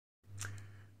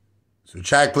So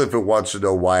Chad Clifford wants to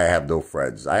know why I have no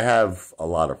friends. I have a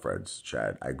lot of friends,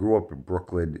 Chad. I grew up in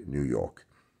Brooklyn, New York.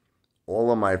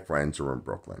 All of my friends are in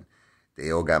Brooklyn.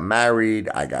 They all got married.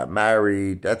 I got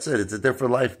married. That's it. It's a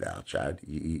different life now, Chad.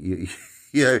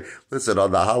 Yeah, listen,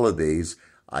 on the holidays,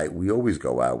 we always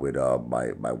go out with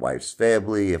my wife's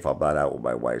family. If I'm not out with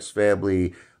my wife's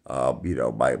family,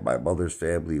 my mother's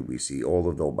family, we see all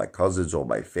of them, my cousins, all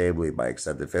my family, my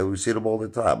extended family. We see them all the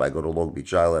time. I go to Long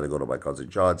Beach Island. I go to my cousin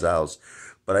John's house.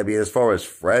 But I mean, as far as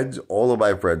friends, all of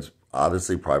my friends,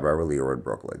 honestly, primarily are in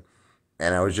Brooklyn.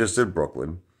 And I was just in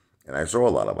Brooklyn, and I saw a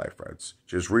lot of my friends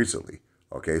just recently.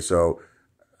 Okay, so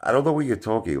I don't know what you're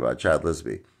talking about, Chad. Listen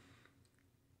to me.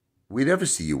 We never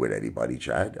see you with anybody,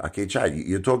 Chad. Okay, Chad,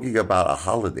 you're talking about a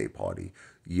holiday party.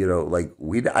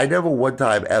 I never one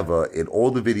time ever in all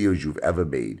the videos you've ever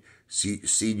made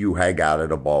seen you hang out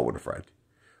at a bar with a friend.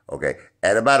 Okay,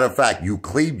 and a matter of fact, you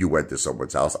claim you went to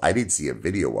someone's house. I didn't see a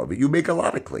video of it. You make a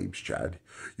lot of claims, Chad.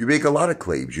 You make a lot of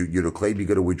claims. You claim you're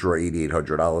going to withdraw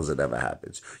 $8,800. It never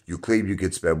happens. You claim you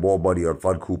can spend more money on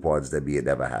fun coupons than me. It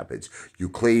never happens. You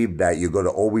claim that you're going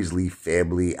to always leave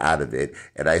family out of it.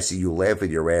 And I see you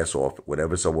laughing your ass off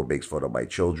whenever someone makes fun of my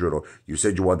children. Or you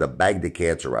said you wanted to bang the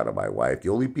cancer out of my wife. The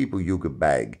only people you could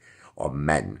bang are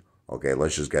men. Okay,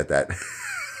 let's just get that.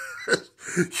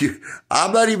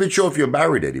 I'm not even sure if you're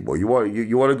married anymore. You want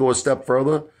to go a step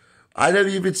further? I never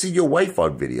even seen your wife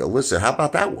on video. Listen, how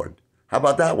about that one? How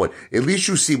about that one? At least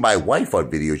you see my wife on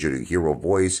videos. You hear her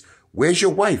voice. Where's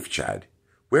your wife, Chad?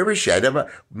 Where is she?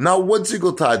 Not one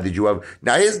single time did you have.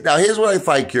 Now here's what I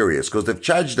find curious. Because if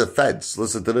Chad's defense,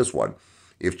 listen to this one.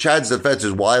 If Chad's defense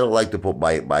is, well, I don't like to put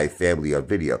my family on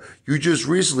video. You just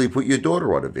recently put your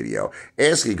daughter on a video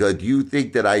asking her, do you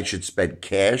think that I should spend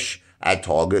cash at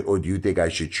Target, or do you think I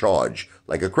should charge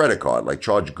like a credit card, like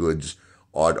charge goods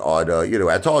on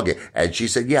at Target? And she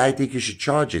said, yeah, I think you should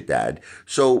charge it, Dad.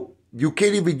 So you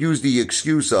can't even use the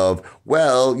excuse of,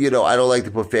 well, I don't like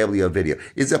to put family on video.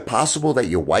 Is it possible that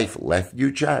your wife left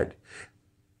you, Chad?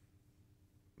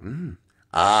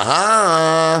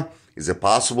 Aha! Is it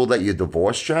possible that you're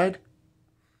divorced, Chad?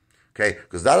 Okay,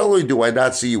 because not only do I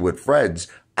not see you with friends,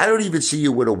 I don't even see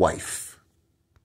you with a wife.